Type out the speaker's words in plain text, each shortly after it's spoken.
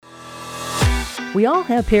We all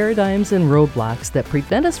have paradigms and roadblocks that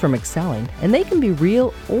prevent us from excelling, and they can be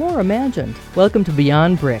real or imagined. Welcome to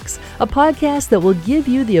Beyond Bricks, a podcast that will give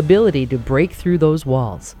you the ability to break through those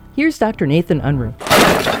walls. Here's Dr. Nathan Unruh.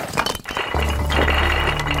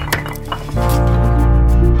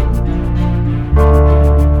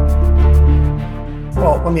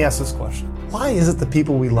 Well, let me ask this question. Why is it the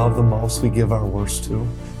people we love the most we give our worst to?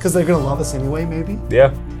 Because they're going to love us anyway, maybe?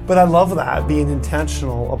 Yeah. But I love that, being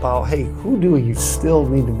intentional about, hey, who do you still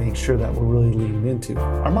need to make sure that we're really leaning into?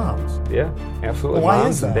 Our moms. Yeah, absolutely. Why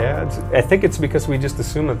Moms is and that? dads. I think it's because we just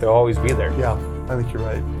assume that they'll always be there. Yeah, I think you're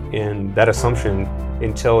right. And that assumption,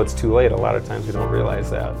 until it's too late, a lot of times we don't realize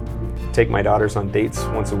that. Take my daughters on dates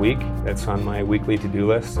once a week. That's on my weekly to-do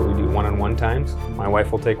list. So we do one-on-one times. My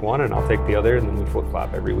wife will take one and I'll take the other, and then we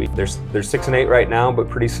flip-flop every week. They're 6 and 8 right now, but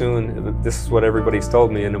pretty soon, this is what everybody's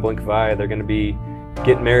told me, in a blink of an eye, they're going to be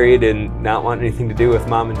getting married and not want anything to do with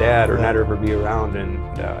mom and dad, or not ever be around. And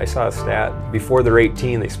I saw a stat, before they're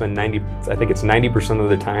 18, they spend 90% of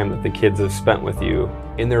the time that the kids have spent with you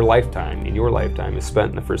in their lifetime, in your lifetime, is spent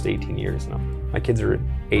in the first 18 years. Now, my kids are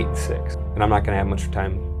 8 and 6, and I'm not going to have much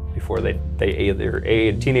time before they either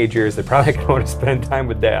in teenage years, they're probably going to want to spend time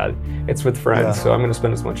with dad. It's with friends, so I'm going to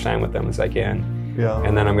spend as much time with them as I can. Yeah.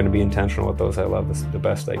 And then I'm going to be intentional with those I love the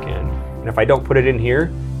best I can. And if I don't put it in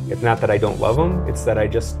here, it's not that I don't love them, it's that I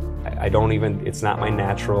don't even, it's not my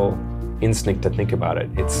natural instinct to think about it.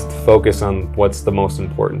 It's focus on what's the most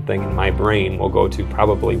important thing, and my brain will go to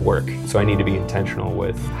probably work. So I need to be intentional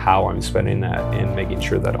with how I'm spending that and making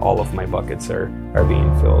sure that all of my buckets are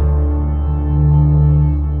being filled.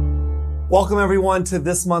 Welcome, everyone, to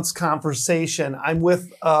this month's conversation. I'm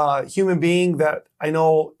with a human being that I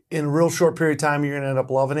know in a real short period of time, you're going to end up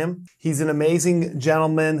loving him. He's an amazing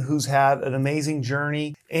gentleman who's had an amazing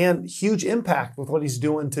journey and huge impact with what he's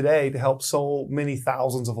doing today to help so many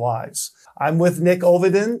thousands of lives. I'm with Nick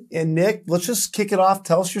Ovenden. And Nick, let's just kick it off.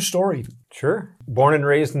 Tell us your story. Sure. Born and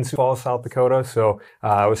raised in Sioux Falls, South Dakota. So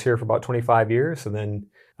I was here for about 25 years, and then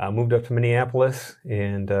moved up to Minneapolis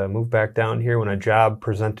and moved back down here when a job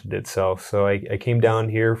presented itself. So I came down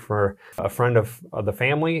here for a friend of the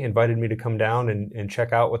family, invited me to come down and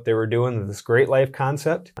check out what they were doing, this Great Life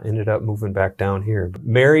concept. I ended up moving back down here.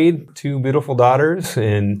 Married, 2 beautiful daughters,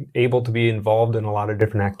 and able to be involved in a lot of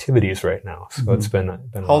different activities right now. So it's been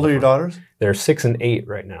How old are your daughters? They're 6 and 8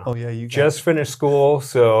 right now. Oh, yeah. You just finished school,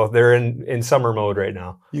 so they're in summer mode right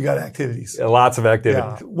now. You got activities. Lots of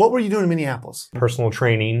activities. Yeah. What were you doing in Minneapolis? Personal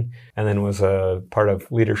training, and then was a part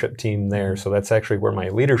of leadership team there. So that's actually where my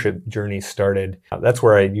leadership journey started. That's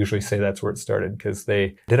where I usually say that's where it started, because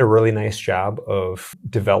they did a really nice job of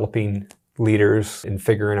developing leaders and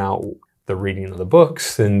figuring out the reading of the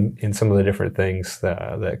books and some of the different things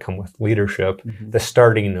that come with leadership, the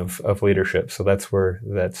starting of leadership. So that's where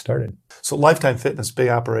that started. So Lifetime Fitness, big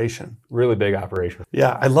operation. Really big operation.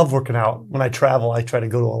 Yeah, I love working out. When I travel, I try to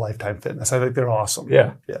go to a Lifetime Fitness. I think they're awesome.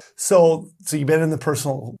 Yeah. So you've been in the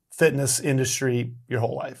personal fitness industry your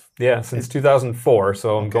whole life? Yeah, since 2004.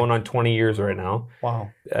 So I'm going on 20 years right now.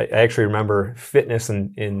 Wow. I actually remember fitness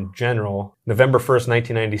in general. November 1st,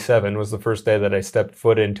 1997 was the first day that I stepped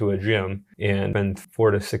foot into a gym, and been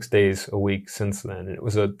 4 to 6 days a week since then. And it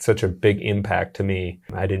was such a big impact to me.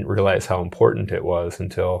 I didn't realize how important it was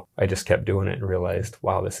until I just kept doing it and realized,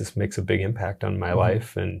 wow, this makes a big impact on my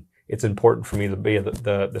life. And it's important for me to be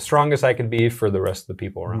the strongest I can be for the rest of the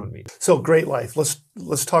people around me. So Great Life.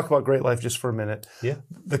 Let's talk about Great Life just for a minute. Yeah.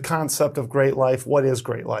 The concept of Great Life. What is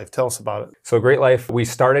Great Life? Tell us about it. So Great Life, we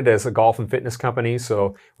started as a golf and fitness company.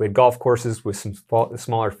 So we had golf courses with some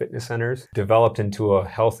smaller fitness centers, developed into a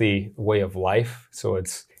healthy way of life. So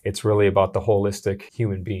it's really about the holistic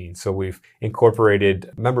human being. So we've incorporated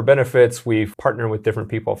member benefits. We've partnered with different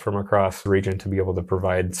people from across the region to be able to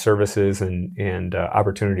provide services and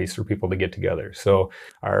opportunities for people to get together. So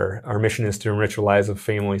our mission is to enrich the lives of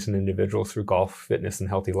families and individuals through golf, fitness, and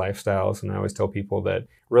healthy lifestyles. And I always tell people that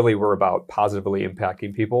really we're about positively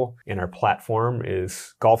impacting people. And our platform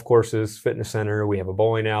is golf courses, fitness center. We have a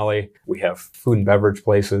bowling alley. We have food and beverage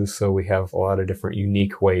places. So we have a lot of different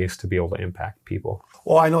unique ways to be able to impact people.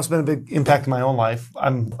 Well, I know it's been a big impact in my own life.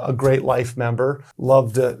 I'm a Great Life member.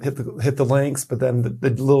 Love to hit the links, but then the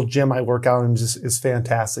little gym I work out in is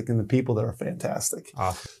fantastic, and the people there are fantastic.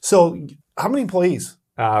 Awesome. So how many employees?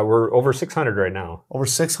 We're over 600 right now. Over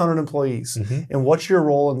 600 employees. Mm-hmm. And what's your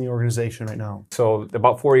role in the organization right now? So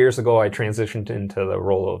about 4 years ago, I transitioned into the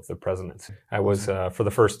role of the president. I was, for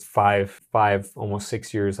the first five, almost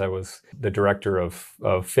 6 years, I was the director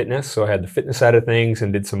of fitness. So I had the fitness side of things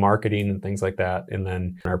and did some marketing and things like that. And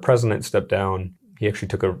then our president stepped down he actually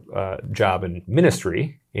took a job in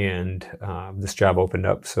ministry, and this job opened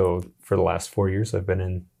up. So for the last 4 years, I've been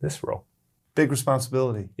in this role. Big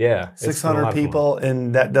responsibility. Yeah. 600 people,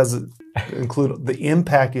 and that doesn't include the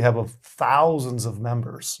impact you have of thousands of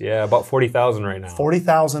members. Yeah, about 40,000 right now.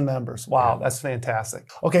 40,000 members. Wow, that's fantastic.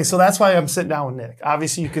 Okay, so that's why I'm sitting down with Nick.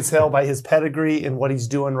 Obviously, you can tell by his pedigree and what he's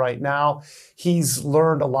doing right now. He's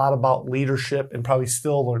learned a lot about leadership and probably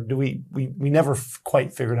still learn. We never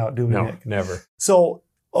quite figured out, do we, Nick? No, never. So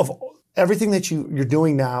of everything that you're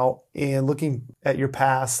doing now and looking at your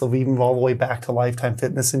past, so even all the way back to Lifetime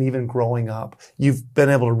Fitness and even growing up, you've been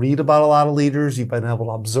able to read about a lot of leaders. You've been able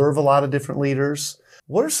to observe a lot of different leaders.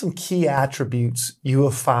 What are some key attributes you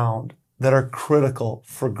have found that are critical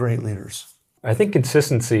for great leaders? I think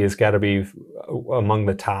consistency has got to be among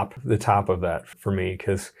the top of that for me,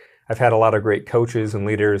 because I've had a lot of great coaches and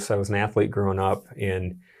leaders. I was an athlete growing up,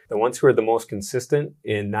 and the ones who are the most consistent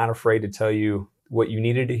and not afraid to tell you what you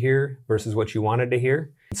needed to hear versus what you wanted to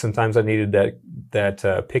hear. Sometimes I needed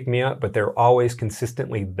that pick me up, but they're always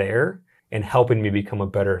consistently there and helping me become a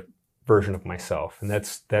better version of myself. And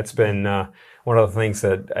that's been one of the things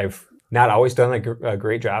that I've not always done a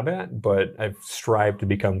great job at, but I've strived to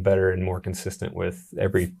become better and more consistent with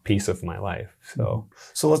every piece of my life. So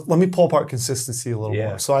let me pull apart consistency a little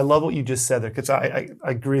more. So I love what you just said there, because I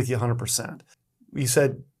agree with you 100%. You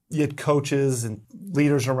said you had coaches and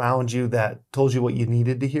leaders around you that told you what you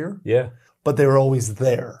needed to hear. Yeah. But they were always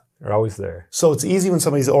there. They're always there. So it's easy when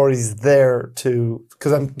somebody's already there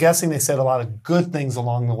because I'm guessing they said a lot of good things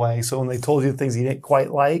along the way. So when they told you things you didn't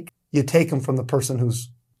quite like, you take them from the person who's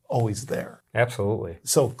always there. Absolutely.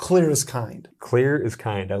 So clear is kind. Clear is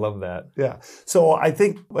kind. I love that. Yeah. So I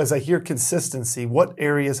think as I hear consistency, what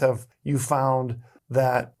areas have you found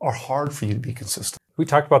that are hard for you to be consistent? We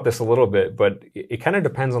talked about this a little bit, but it kind of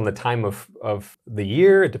depends on the time of the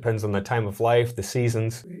year. It depends on the time of life, the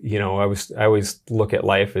seasons. You know, I always look at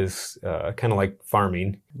life as kind of like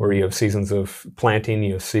farming, where you have seasons of planting,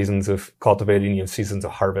 you have seasons of cultivating, you have seasons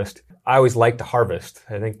of harvest. I always like to harvest.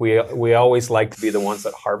 I think we always like to be the ones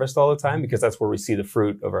that harvest all the time, because that's where we see the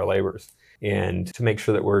fruit of our labors. And to make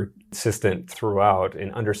sure that we're consistent throughout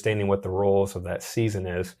and understanding what the roles of that season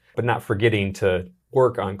is, but not forgetting to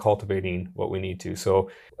work on cultivating what we need to. So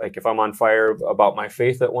like if I'm on fire about my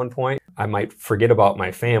faith at one point, I might forget about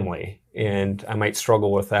my family, and I might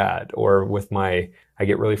struggle with that, or with I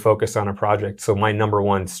get really focused on a project. So my number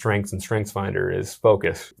one strengths and strengths finder is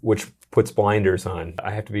focus, which puts blinders on.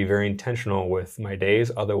 I have to be very intentional with my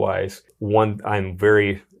days. Otherwise, I'm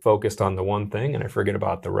very focused on the one thing and I forget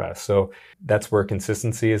about the rest. So that's where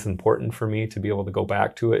consistency is important for me, to be able to go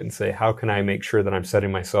back to it and say, how can I make sure that I'm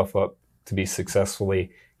setting myself up to be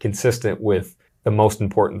successfully consistent with the most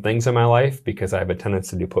important things in my life, because I have a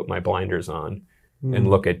tendency to put my blinders on and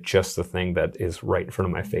look at just the thing that is right in front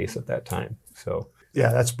of my face at that time. So yeah,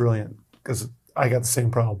 that's brilliant, because I got the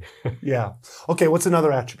same problem. Yeah. Okay, what's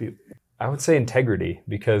another attribute? I would say integrity,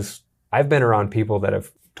 because I've been around people that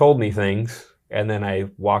have told me things and then I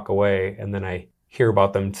walk away and then I hear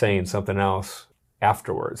about them saying something else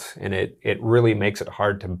afterwards. And it really makes it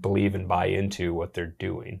hard to believe and buy into what they're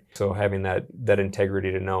doing. So having that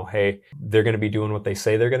integrity to know, hey, they're going to be doing what they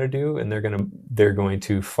say they're going to do, and they're going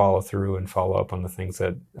to follow through and follow up on the things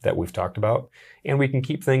that we've talked about. And we can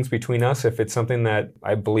keep things between us if it's something that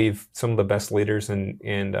I believe some of the best leaders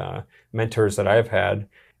and mentors that I've had,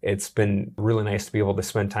 it's been really nice to be able to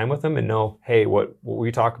spend time with them and know, hey, what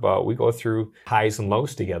we talk about, we go through highs and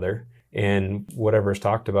lows together. And whatever is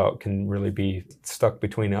talked about can really be stuck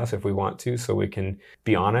between us if we want to, so we can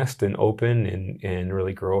be honest and open and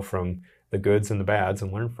really grow from the goods and the bads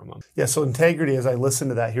and learn from them. Yeah, so integrity, as I listen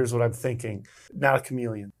to that, here's what I'm thinking. Not a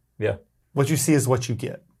chameleon. Yeah. What you see is what you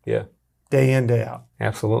get. Yeah. Day in, day out.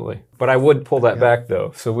 Absolutely. But I would pull that back,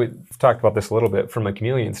 though. So we've talked about this a little bit from a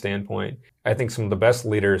chameleon standpoint. I think some of the best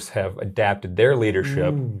leaders have adapted their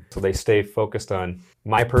leadership so they stay focused on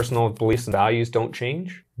my personal beliefs and values don't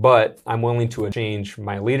change, but I'm willing to change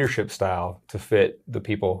my leadership style to fit the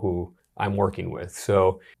people who I'm working with.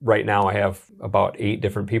 So right now I have about 8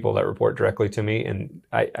 different people that report directly to me, and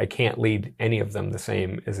I can't lead any of them the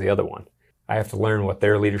same as the other one. I have to learn what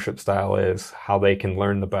their leadership style is, how they can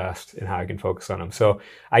learn the best, and how I can focus on them. So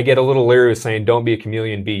I get a little leery with saying, don't be a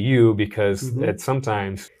chameleon, be you, because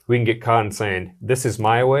sometimes we can get caught in saying, this is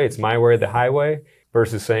my way, it's my way, the highway,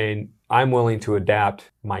 versus saying, I'm willing to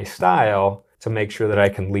adapt my style to make sure that I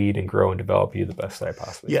can lead and grow and develop you the best that I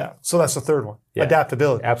possibly can. Yeah, so that's the third one, Yeah.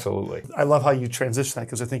 adaptability. Absolutely. I love how you transition that,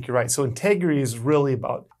 because I think you're right. So integrity is really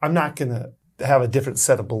about, I'm not going to have a different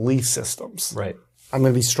set of belief systems. Right. I'm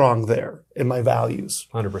going to be strong there in my values.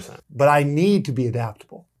 100%. But I need to be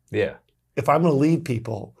adaptable. Yeah. if I'm going to lead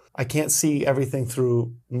people, I can't see everything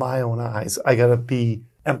through my own eyes. I got to be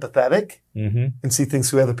empathetic and see things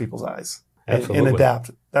through other people's eyes and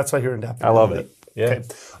adapt. That's why you're adaptability. I love it. Yeah. Okay.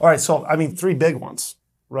 All right. So, I mean, 3 big ones,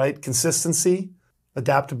 right? Consistency,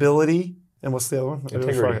 adaptability, and what's the other one?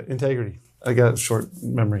 Integrity. I got a short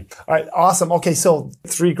memory. All right. Awesome. Okay. So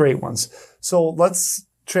 3 great ones. So let's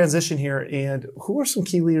transition here. And who are some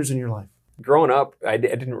key leaders in your life? Growing up, I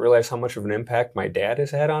didn't realize how much of an impact my dad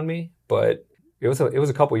has had on me, but it was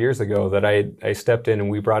a couple years ago that I stepped in and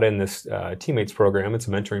we brought in this teammates program. It's a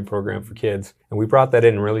mentoring program for kids. And we brought that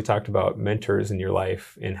in and really talked about mentors in your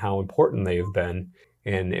life and how important they have been.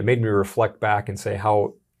 And it made me reflect back and say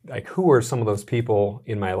who are some of those people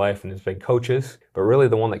in my life? And it's been coaches, but really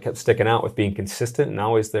the one that kept sticking out with being consistent and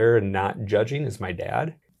always there and not judging is my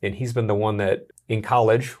dad. And he's been the one that in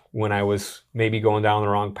college, when I was maybe going down the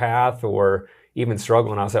wrong path or even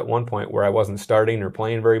struggling, I was at one point where I wasn't starting or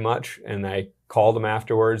playing very much. And I called him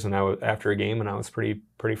afterwards and after a game and I was pretty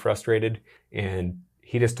frustrated. And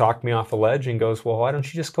he just talked me off the ledge and goes, well, why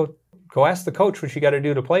don't you just go ask the coach what you got to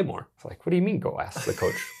do to play more? It's like, what do you mean go ask the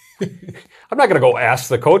coach? I'm not going to go ask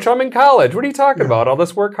the coach. I'm in college. What are you talking about? I'll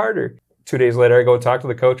just work harder. 2 days later, I go talk to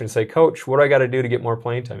the coach and say, Coach, what do I got to do to get more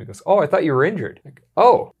playing time? He goes, oh, I thought you were injured. Like,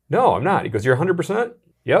 oh, no, I'm not. He goes, you're 100%?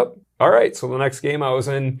 Yep. All right. So the next game I was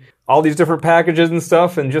in all these different packages and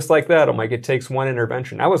stuff. And just like that, I'm like, it takes one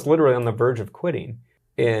intervention. I was literally on the verge of quitting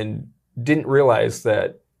and didn't realize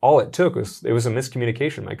that all it took was a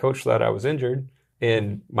miscommunication. My coach thought I was injured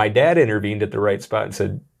and my dad intervened at the right spot and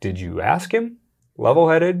said, did you ask him?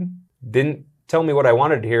 Level-headed, didn't tell me what I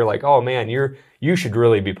wanted to hear. Like, oh man, you should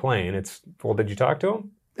really be playing. It's, well, did you talk to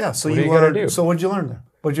him? Yeah. So you learned. So what did you learn there?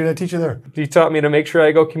 What did your dad teach you there? He taught me to make sure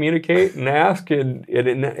I go communicate and ask, and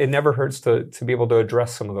it never hurts to be able to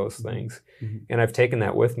address some of those things. Mm-hmm. And I've taken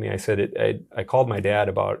that with me. I said, I called my dad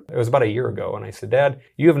it was about a year ago, and I said, Dad,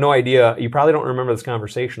 you have no idea, you probably don't remember this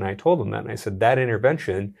conversation. I told him that, and I said, that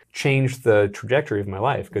intervention changed the trajectory of my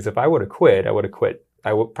life, because if I would have quit, I would have quit.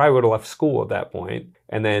 Probably would have left school at that point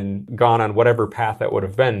and then gone on whatever path that would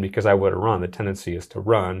have been, because I would have run. The tendency is to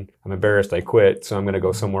run. I'm embarrassed I quit, so I'm going to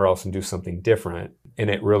go somewhere else and do something different. And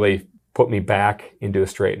it really put me back into a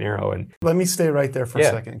straight and narrow. And let me stay right there for a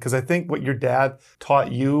second, because I think what your dad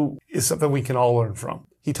taught you is something we can all learn from.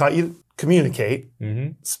 He taught you to communicate,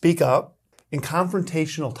 speak up, and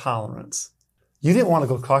confrontational tolerance. You didn't want to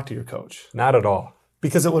go talk to your coach. Not at all.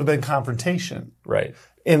 Because it would have been confrontation. Right.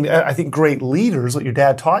 And I think great leaders, what your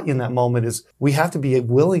dad taught you in that moment is we have to be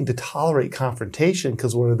willing to tolerate confrontation,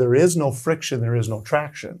 because where there is no friction, there is no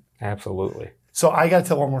traction. Absolutely. So I got to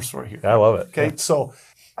tell one more story here. I love it. Okay. Yeah. So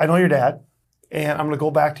I know your dad, and I'm going to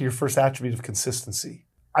go back to your first attribute of consistency.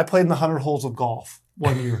 I played in the 100 holes of golf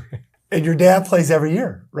one year. And your dad plays every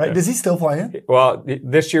year, right? Yeah. Does he still play it? Well,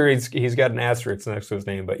 this year he's got an asterisk next to his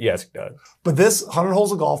name, but yes, he does. But this 100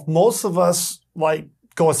 holes of golf, most of us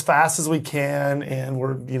go as fast as we can, and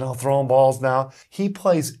we're throwing balls now. He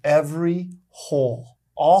plays every hole,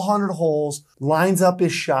 all 100 holes, lines up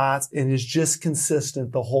his shots, and is just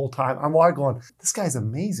consistent the whole time. I'm going, this guy's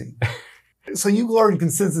amazing. So you learned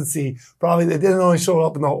consistency. Probably it didn't only show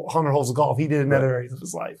up in the 100 holes of golf. He did it in other areas of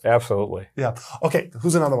his life. Absolutely. Yeah. Okay.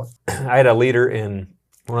 Who's another one? I had a leader when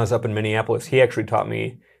I was up in Minneapolis. He actually taught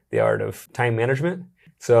me the art of time management.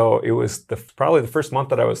 So it was probably the first month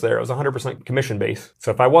that I was there. It was 100% commission based.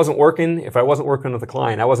 So if I wasn't working with a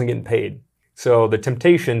client, I wasn't getting paid. So the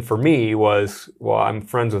temptation for me was, well, I'm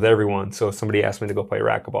friends with everyone. So if somebody asked me to go play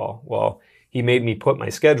racquetball, well, he made me put my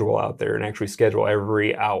schedule out there and actually schedule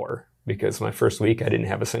every hour. Because my first week I didn't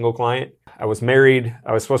have a single client. I was married.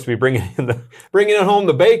 I was supposed to be bringing home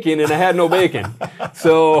the bacon, and I had no bacon.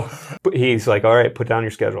 So he's like, "All right, put down your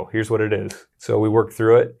schedule. Here's what it is." So we worked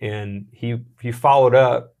through it, and he followed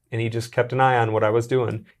up, and he just kept an eye on what I was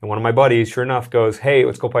doing. And one of my buddies, sure enough, goes, "Hey,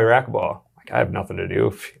 let's go play racquetball." Like, I have nothing to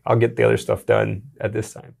do. I'll get the other stuff done at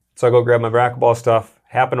this time. So I go grab my racquetball stuff.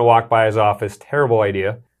 Happened to walk by his office. Terrible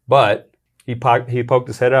idea, but he poked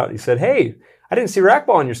his head out. He said, "Hey, I didn't see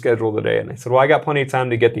racquetball on your schedule today." And I said, well, I got plenty of time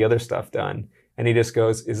to get the other stuff done. And he just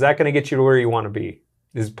goes, is that going to get you to where you want to be?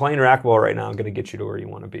 Is playing racquetball right now going to get you to where you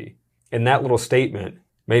want to be? And that little statement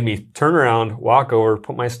made me turn around, walk over,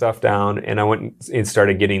 put my stuff down, and I went and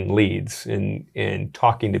started getting leads and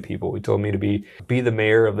talking to people. He told me to be the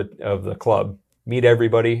mayor of the club, meet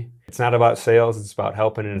everybody. It's not about sales. It's about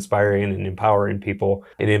helping and inspiring and empowering people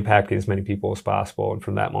and impacting as many people as possible. And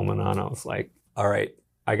from that moment on, I was like, all right,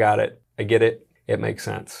 I got it. I get it. It makes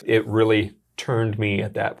sense. It really turned me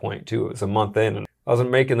at that point too. It was a month in, and I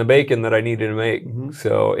wasn't making the bacon that I needed to make.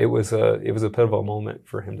 So it was a pivotal moment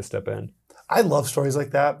for him to step in. I love stories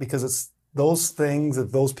like that, because those things,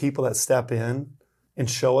 that those people that step in and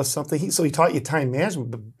show us something. So he taught you time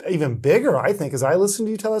management, but even bigger, I think, as I listened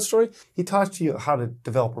to you tell that story, he taught you how to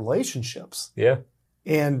develop relationships. Yeah.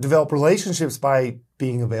 And develop relationships by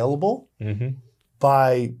being available,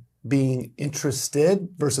 by being interested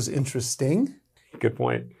versus interesting. Good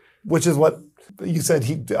point. Which is what you said,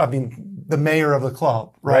 the mayor of the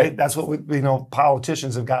club, right? That's what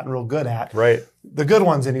politicians have gotten real good at. Right. The good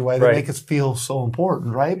ones anyway, they make us feel so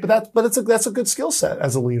important, right? But that's a good skill set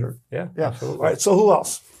as a leader. Yeah. Absolutely. All right, so who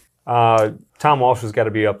else? Tom Walsh has got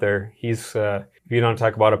to be up there. He's, if you want to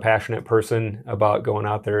talk about a passionate person about going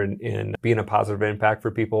out there and being a positive impact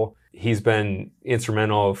for people, he's been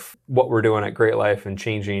instrumental of what we're doing at Great Life and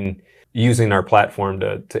using our platform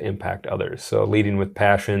to impact others. So leading with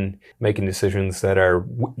passion, making decisions that are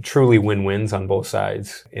truly win-wins on both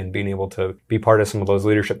sides, and being able to be part of some of those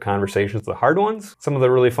leadership conversations, the hard ones, some of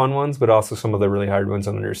the really fun ones, but also some of the really hard ones,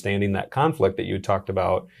 on understanding that conflict that you talked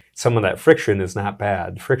about. Some of that friction is not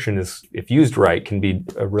bad. Friction is, if used right, can be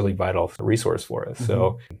a really vital resource for us.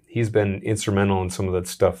 So he's been instrumental in some of that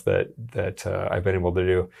stuff that I've been able to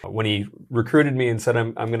do. When he recruited me and said,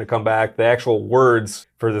 I'm going to come back, the actual words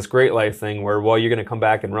for this Great Life thing were, well, you're going to come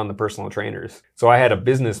back and run the personal trainers. So I had a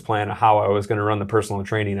business plan of how I was going to run the personal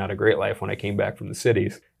training out of Great Life when I came back from the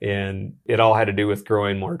cities. And it all had to do with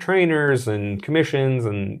growing more trainers and commissions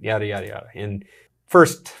and yada, yada, yada. And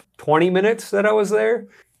first 20 minutes that I was there,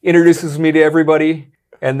 introduces me to everybody,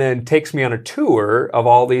 and then takes me on a tour of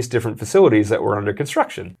all these different facilities that were under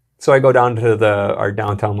construction. So I go down to our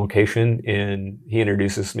downtown location, and he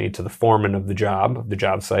introduces me to the foreman of the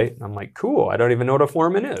job site. And I'm like, cool, I don't even know what a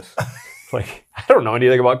foreman is. Like, I don't know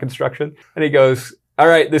anything about construction. And he goes, all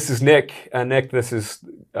right, this is Nick. Nick, this is,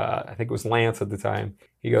 I think it was Lance at the time.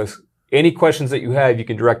 He goes, any questions that you have, you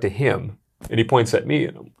can direct to him. And he points at me,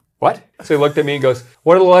 and I'm, what? So he looked at me and goes,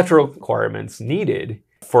 what are the electrical requirements needed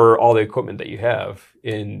for all the equipment that you have?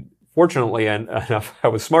 And fortunately enough, I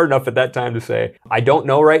was smart enough at that time to say, I don't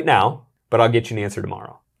know right now, but I'll get you an answer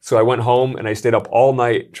tomorrow. So I went home and I stayed up all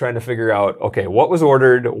night trying to figure out, okay, what was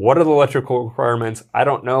ordered? What are the electrical requirements? I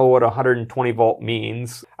don't know what 120 volt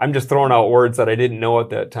means. I'm just throwing out words that I didn't know at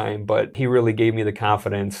that time, but he really gave me the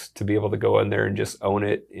confidence to be able to go in there and just own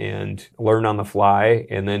it and learn on the fly,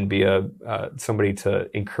 and then be somebody to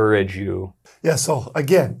encourage you. Yeah, so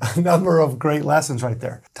again, a number of great lessons right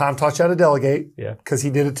there. Tom taught you how to delegate, because he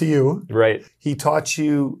did it to you. Right. He taught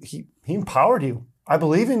you, he empowered you. I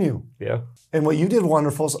believe in you. Yeah. And what you did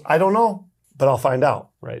wonderful is, I don't know, but I'll find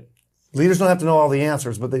out. Right. Leaders don't have to know all the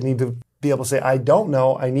answers, but they need to be able to say, I don't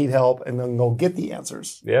know, I need help, and then go get the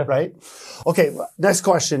answers. Yeah. Right? Okay, next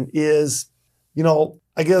question is,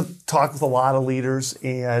 I get to talk with a lot of leaders,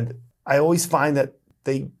 and I always find that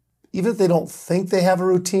even if they don't think they have a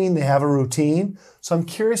routine, they have a routine. So I'm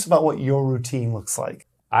curious about what your routine looks like.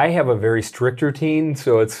 I have a very strict routine,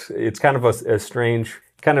 so it's kind of a strange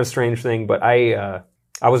thing, but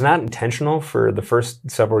I was not intentional for the first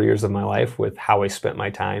several years of my life with how I spent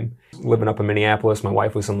my time. Living up in Minneapolis, my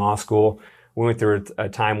wife was in law school. We went through a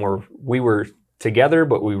time where we were together,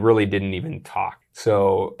 but we really didn't even talk.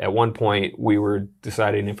 So at one point, we were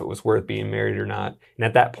deciding if it was worth being married or not. And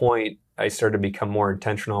at that point, I started to become more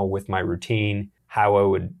intentional with my routine, how I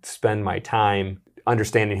would spend my time,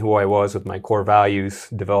 understanding who I was with my core values,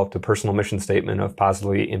 developed a personal mission statement of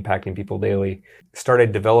positively impacting people daily,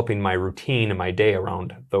 started developing my routine and my day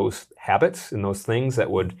around those habits and those things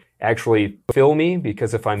that would actually fill me,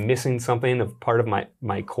 because if I'm missing something of part of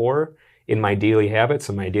my core in my daily habits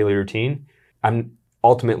and my daily routine, I'm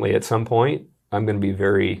ultimately at some point, I'm going to be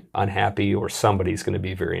very unhappy, or somebody's going to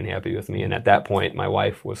be very unhappy with me. And at that point, my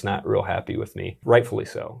wife was not real happy with me, rightfully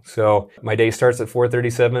so. So my day starts at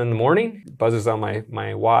 4:37 in the morning, buzzes on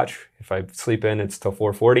my watch. If I sleep in, it's till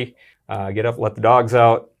 4:40. I get up, let the dogs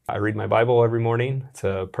out. I read my Bible every morning. It's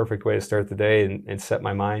a perfect way to start the day and set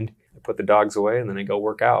my mind. I put the dogs away, and then I go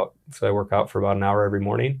work out. So I work out for about an hour every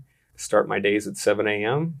morning. Start my days at 7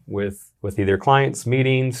 a.m. with either clients,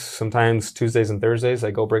 meetings. Sometimes Tuesdays and Thursdays, I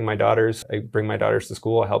bring my daughters to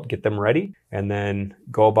school. I help get them ready, and then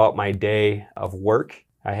go about my day of work.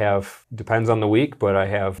 Depends on the week, but I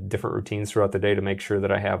have different routines throughout the day to make sure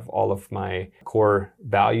that I have all of my core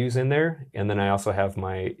values in there. And then I also have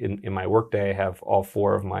in my work day, I have all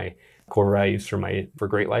 4 of my core values for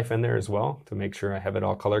Great Life in there as well, to make sure I have it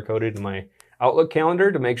all color coded in my Outlook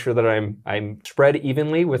calendar, to make sure that I'm spread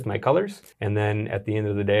evenly with my colors. And then at the end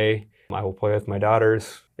of the day, I will play with my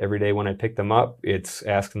daughters. Every day when I pick them up, it's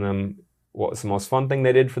asking them what was the most fun thing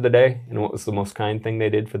they did for the day and what was the most kind thing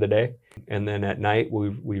they did for the day. And then at night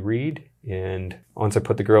we read. And once I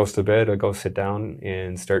put the girls to bed, I go sit down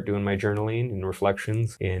and start doing my journaling and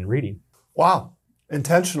reflections and reading. Wow.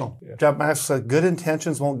 Intentional. Yeah. John Maxwell said, good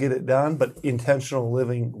intentions won't get it done, but intentional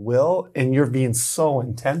living will. And you're being so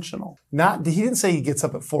intentional. He didn't say he gets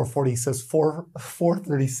up at 4:40. He says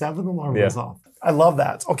 4:37. The alarm goes off. I love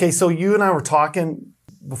that. Okay, so you and I were talking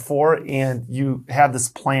before, and you have this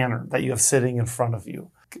planner that you have sitting in front of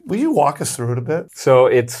you. Will you walk us through it a bit? So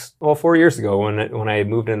it's 4 years ago when I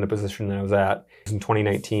moved in the position that I was at in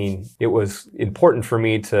 2019. It was important for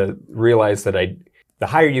me to realize that the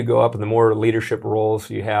higher you go up and the more leadership roles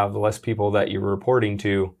you have, the less people that you're reporting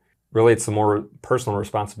to, really it's the more personal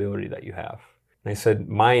responsibility that you have. And I said,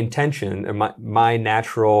 my intention and my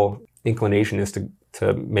natural inclination is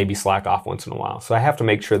to maybe slack off once in a while. So I have to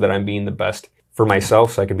make sure that I'm being the best for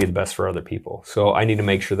myself so I can be the best for other people. So I need to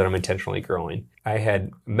make sure that I'm intentionally growing. I had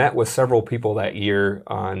met with several people that year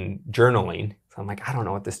on journaling. So I'm like, I don't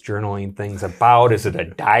know what this journaling thing's about. Is it a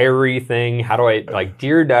diary thing? How do I,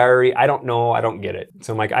 Dear Diary? I don't know. I don't get it.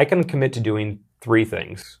 So I'm like, I can commit to doing 3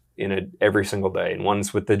 things every single day. And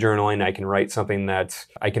one's with the journaling. I can write something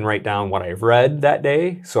I can write down what I've read that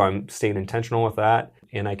day. So I'm staying intentional with that.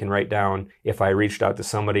 And I can write down if I reached out to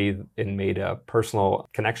somebody and made a personal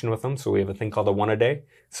connection with them. So we have a thing called a 1 a day.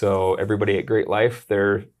 So everybody at Great Life,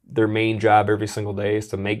 their main job every single day is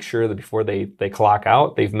to make sure that before they clock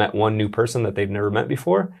out, they've met one new person that they've never met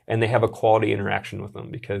before, and they have a quality interaction with them.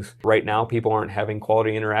 Because right now, people aren't having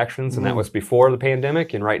quality interactions, and that was before the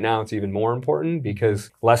pandemic. And right now, it's even more important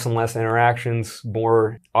because less and less interactions,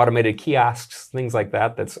 more automated kiosks, things like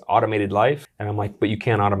that. That's automated life. And I'm like, but you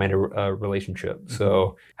can't automate a relationship.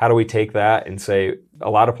 So how do we take that and say, a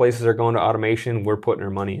lot of places are going to automation. We're putting our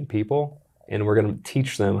money in people. And we're going to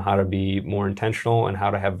teach them how to be more intentional and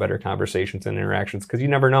how to have better conversations and interactions, because you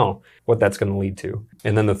never know what that's going to lead to.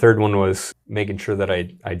 And then the third one was making sure that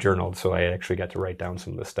I journaled, so I actually got to write down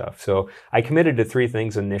some of the stuff. So I committed to 3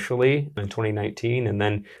 things initially in 2019, and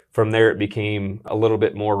then from there it became a little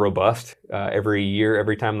bit more robust. Every year,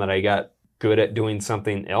 every time that I got good at doing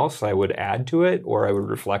something else, I would add to it, or I would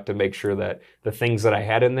reflect and make sure that the things that I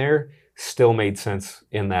had in there still made sense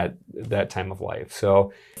in that time of life.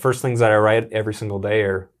 So first things that I write every single day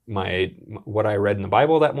are what I read in the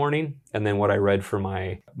Bible that morning, and then what I read for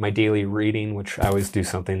my daily reading, which I always do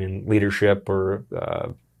something in leadership or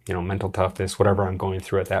mental toughness, whatever I'm going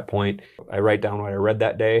through at that point. I write down what I read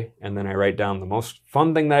that day, and then I write down the most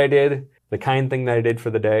fun thing that I did, the kind thing that I did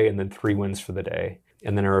for the day, and then 3 wins for the day.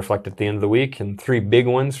 And then I reflect at the end of the week and 3 big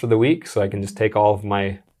wins for the week, so I can just take all of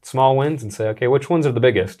my small wins and say, okay, which ones are the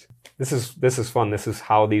biggest? This is fun. This is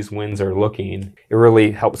how these wins are looking. It really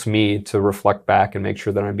helps me to reflect back and make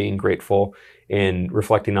sure that I'm being grateful and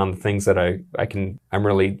reflecting on the things that I'm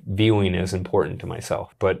really viewing as important to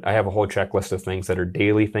myself. But I have a whole checklist of things that are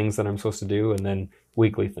daily things that I'm supposed to do, and then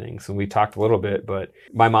weekly things. And we talked a little bit, but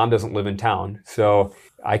my mom doesn't live in town, so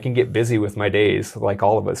I can get busy with my days like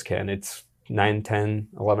all of us can. It's 9, 10,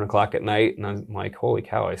 11 o'clock at night, and I'm like, holy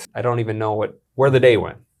cow, I don't even know where the day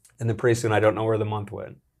went. And then pretty soon I don't know where the month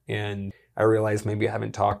went. And I realized maybe I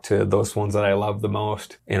haven't talked to those ones that I love the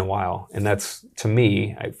most in a while. And that's, to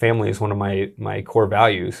me, family is one of my core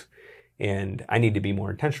values, and I need to be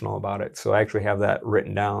more intentional about it. So I actually have that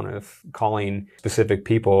written down of calling specific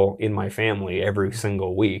people in my family every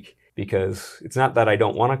single week, because it's not that I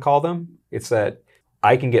don't want to call them. It's that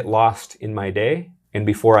I can get lost in my day, and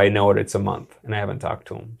before I know it, it's a month and I haven't talked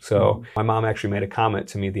to them. So my mom actually made a comment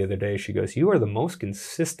to me the other day. She goes, "You are the most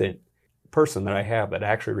consistent person that I have that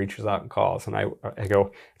actually reaches out and calls." And I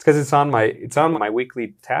go, it's because it's on my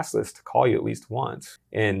weekly task list to call you at least once.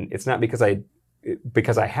 And it's not because I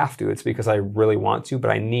have to, it's because I really want to,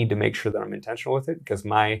 but I need to make sure that I'm intentional with it, because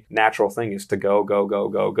my natural thing is to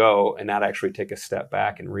go, and not actually take a step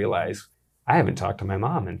back and realize I haven't talked to my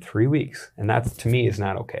mom in 3 weeks. And that, to me, is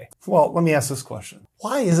not okay. Well, let me ask this question.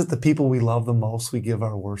 Why is it the people we love the most we give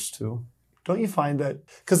our worst to? Don't you find that?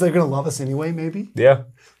 Because they're going to love us anyway, maybe? Yeah.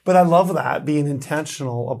 But I love that, being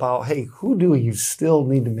intentional about, hey, who do you still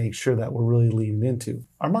need to make sure that we're really leaning into?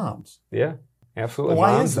 Our moms. Yeah, absolutely.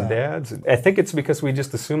 Why moms is that? And dads. I think it's because we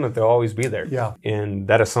just assume that they'll always be there. Yeah. And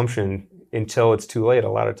that assumption, until it's too late, a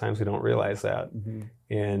lot of times we don't realize that. Mm-hmm.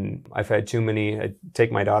 And I've had I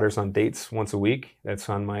take my daughters on dates once a week. That's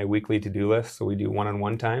on my weekly to-do list. So we do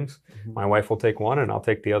one-on-one times. Mm-hmm. My wife will take one and I'll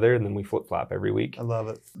take the other, and then we flip-flop every week. I love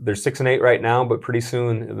it. They're 6 and 8 right now, but pretty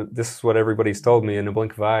soon, this is what everybody's told me, in a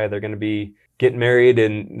blink of an eye, they're going to be getting married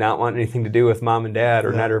and not want anything to do with mom and dad,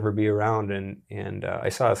 or not ever be around. And I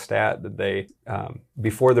saw a stat that they,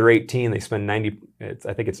 before they're 18, they spend I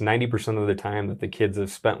think it's 90% of the time that the kids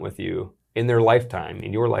have spent with you in their lifetime,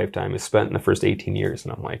 in your lifetime, is spent in the first 18 years.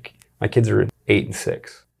 And I'm like, my kids are 8 and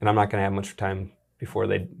 6, and I'm not going to have much time before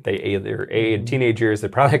they either in teenage years, they're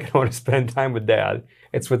probably going to want to spend time with dad.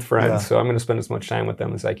 It's with friends. Yeah. So I'm going to spend as much time with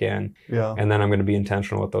them as I can. Yeah. And then I'm going to be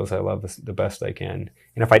intentional with those I love the best I can.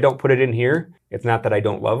 And if I don't put it in here, it's not that I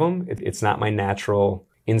don't love them. It's not my natural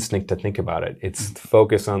instinct to think about it. It's to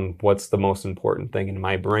focus on what's the most important thing, and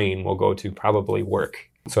my brain will go to probably work.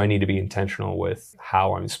 So I need to be intentional with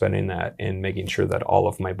how I'm spending that and making sure that all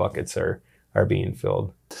of my buckets are being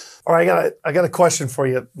filled. All right, I got a question for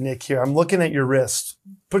you, Nick, here. I'm looking at your wrist.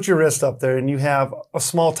 Put your wrist up there, and you have a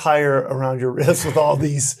small tire around your wrist with all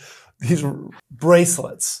these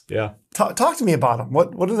bracelets. Yeah. Talk to me about them.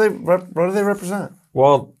 What do they represent?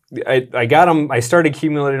 Well, I got them. I started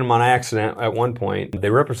accumulating them on accident at one point. They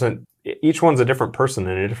represent, each one's a different person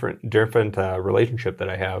and a different relationship that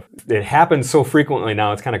I have. It happens so frequently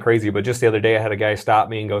now, it's kind of crazy. But just the other day, I had a guy stop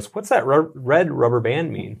me and goes, "What's that red rubber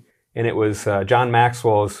band mean?" And it was John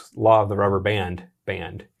Maxwell's Law of the Rubber Band.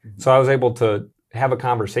 So I was able to have a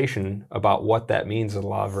conversation about what that means, the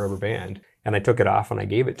Law of the Rubber Band. And I took it off and I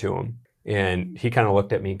gave it to him. And he kind of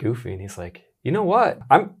looked at me goofy and he's like, "You know what?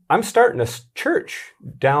 I'm starting a church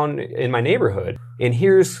down in my neighborhood. And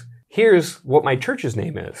here's what my church's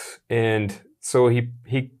name is." And so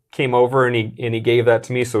he came over and he gave that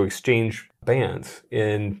to me. So we exchanged bands,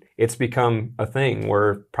 and it's become a thing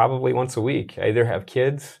where probably once a week I either have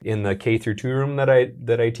kids in the K-2 room that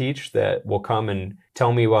I teach that will come and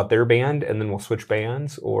tell me about their band, and then we'll switch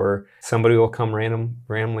bands, or somebody will come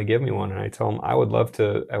randomly give me one, and I tell them I would love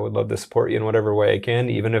to support you in whatever way I can,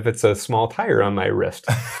 even if it's a small tire on my wrist.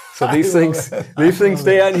 So these things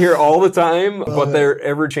stay on here all the time, but they're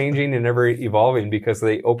ever changing and ever evolving because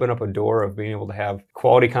they open up a door of being able to have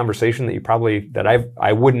quality conversation that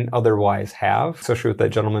I wouldn't otherwise have. Especially with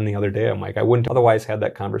that gentleman the other day, I'm like, I wouldn't otherwise have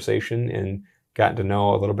that conversation and gotten to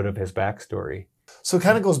know a little bit of his backstory. So it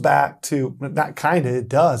kind of goes back to, not kind of, it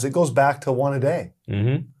does. It goes back to one a day.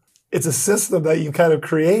 Mm-hmm. It's a system that you kind of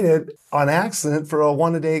created on accident for a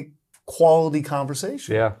one a day quality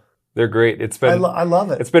conversation. Yeah. They're great. It's been I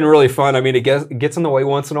love it. It's been really fun. I mean, it gets in the way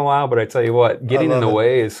once in a while, but I tell you what, getting in the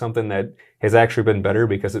way is something that has actually been better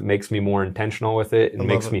because it makes me more intentional with it and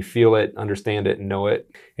makes me feel it, understand it, and know it.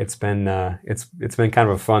 It's been it's been kind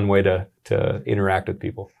of a fun way to interact with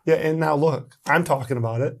people. Yeah, and now look, I'm talking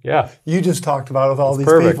about it. Yeah. You just talked about it with all these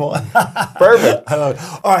perfect. people. Perfect. I love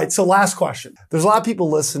it. All right, so last question. There's a lot of people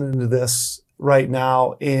listening to this right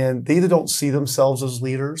now, and they either don't see themselves as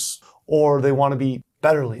leaders or they want to be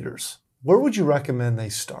better leaders. Where would you recommend they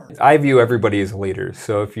start? I view everybody as a leader.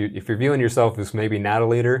 So if you're viewing yourself as maybe not a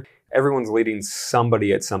leader, everyone's leading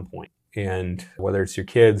somebody at some point. And whether it's your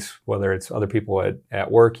kids, whether it's other people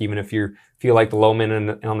at work, even if you feel like the low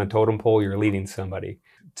man on the totem pole, you're leading somebody.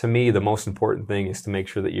 To me, the most important thing is to make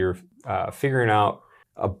sure that you're figuring out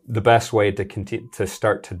the best way to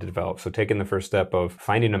start to develop. So taking the first step of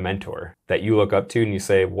finding a mentor that you look up to and you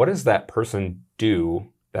say, what does that person do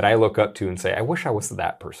that I look up to and say, I wish I was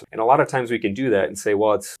that person? And a lot of times we can do that and say,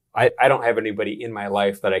 well, I don't have anybody in my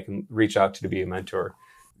life that I can reach out to be a mentor.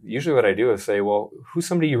 Usually what I do is say, well, who's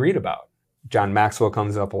somebody you read about? John Maxwell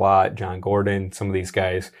comes up a lot, John Gordon, some of these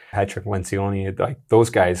guys, Patrick Lencioni, like those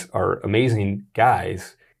guys are amazing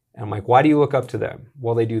guys. And I'm like, why do you look up to them?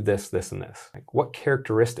 Well, they do this, this, and this. Like, what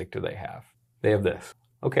characteristic do they have? They have this.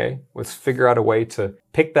 Okay, let's figure out a way to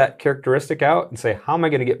pick that characteristic out and say, how am I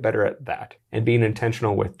going to get better at that? And being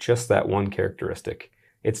intentional with just that one characteristic.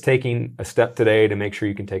 It's taking a step today to make sure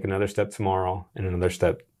you can take another step tomorrow and another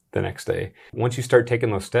step the next day. Once you start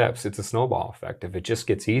taking those steps, it's a snowball effect. If it just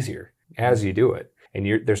gets easier as you do it.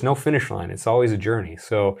 And there's no finish line. It's always a journey.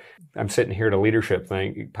 So I'm sitting here at a leadership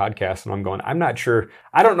podcast and I'm going, I'm not sure.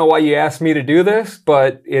 I don't know why you asked me to do this,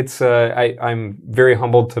 but it's I'm very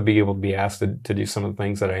humbled to be able to be asked to do some of the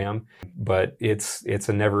things that I am. But it's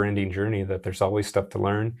a never-ending journey that there's always stuff to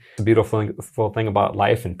learn. The beautiful thing about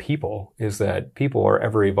life and people is that people are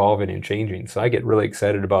ever evolving and changing. So I get really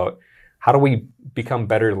excited about how do we become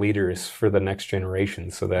better leaders for the next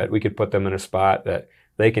generation so that we could put them in a spot that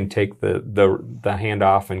they can take the hand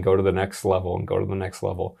off and go to the next level and go to the next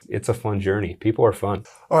level. It's a fun journey. People are fun.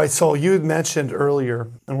 All right, so you had mentioned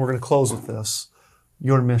earlier, and we're going to close with this,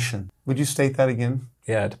 your mission. Would you state that again?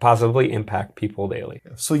 Yeah, to positively impact people daily.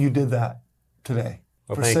 So you did that today.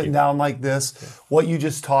 Well, for sitting down like this, what you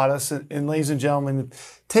just taught us. And ladies and gentlemen,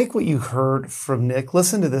 take what you heard from Nick.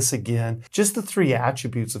 Listen to this again. Just the three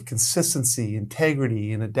attributes of consistency,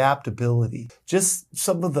 integrity, and adaptability. Just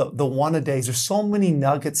some of the one-a-days. There's so many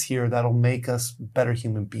nuggets here that'll make us better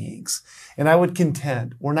human beings. And I would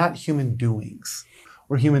contend, we're not human doings.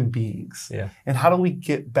 We're human beings. Yeah. And how do we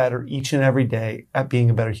get better each and every day at being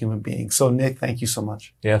a better human being? So Nick, thank you so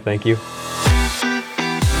much. Yeah, thank you.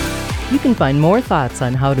 You can find more thoughts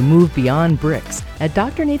on how to move beyond bricks at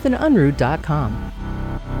drnathanunruh.com.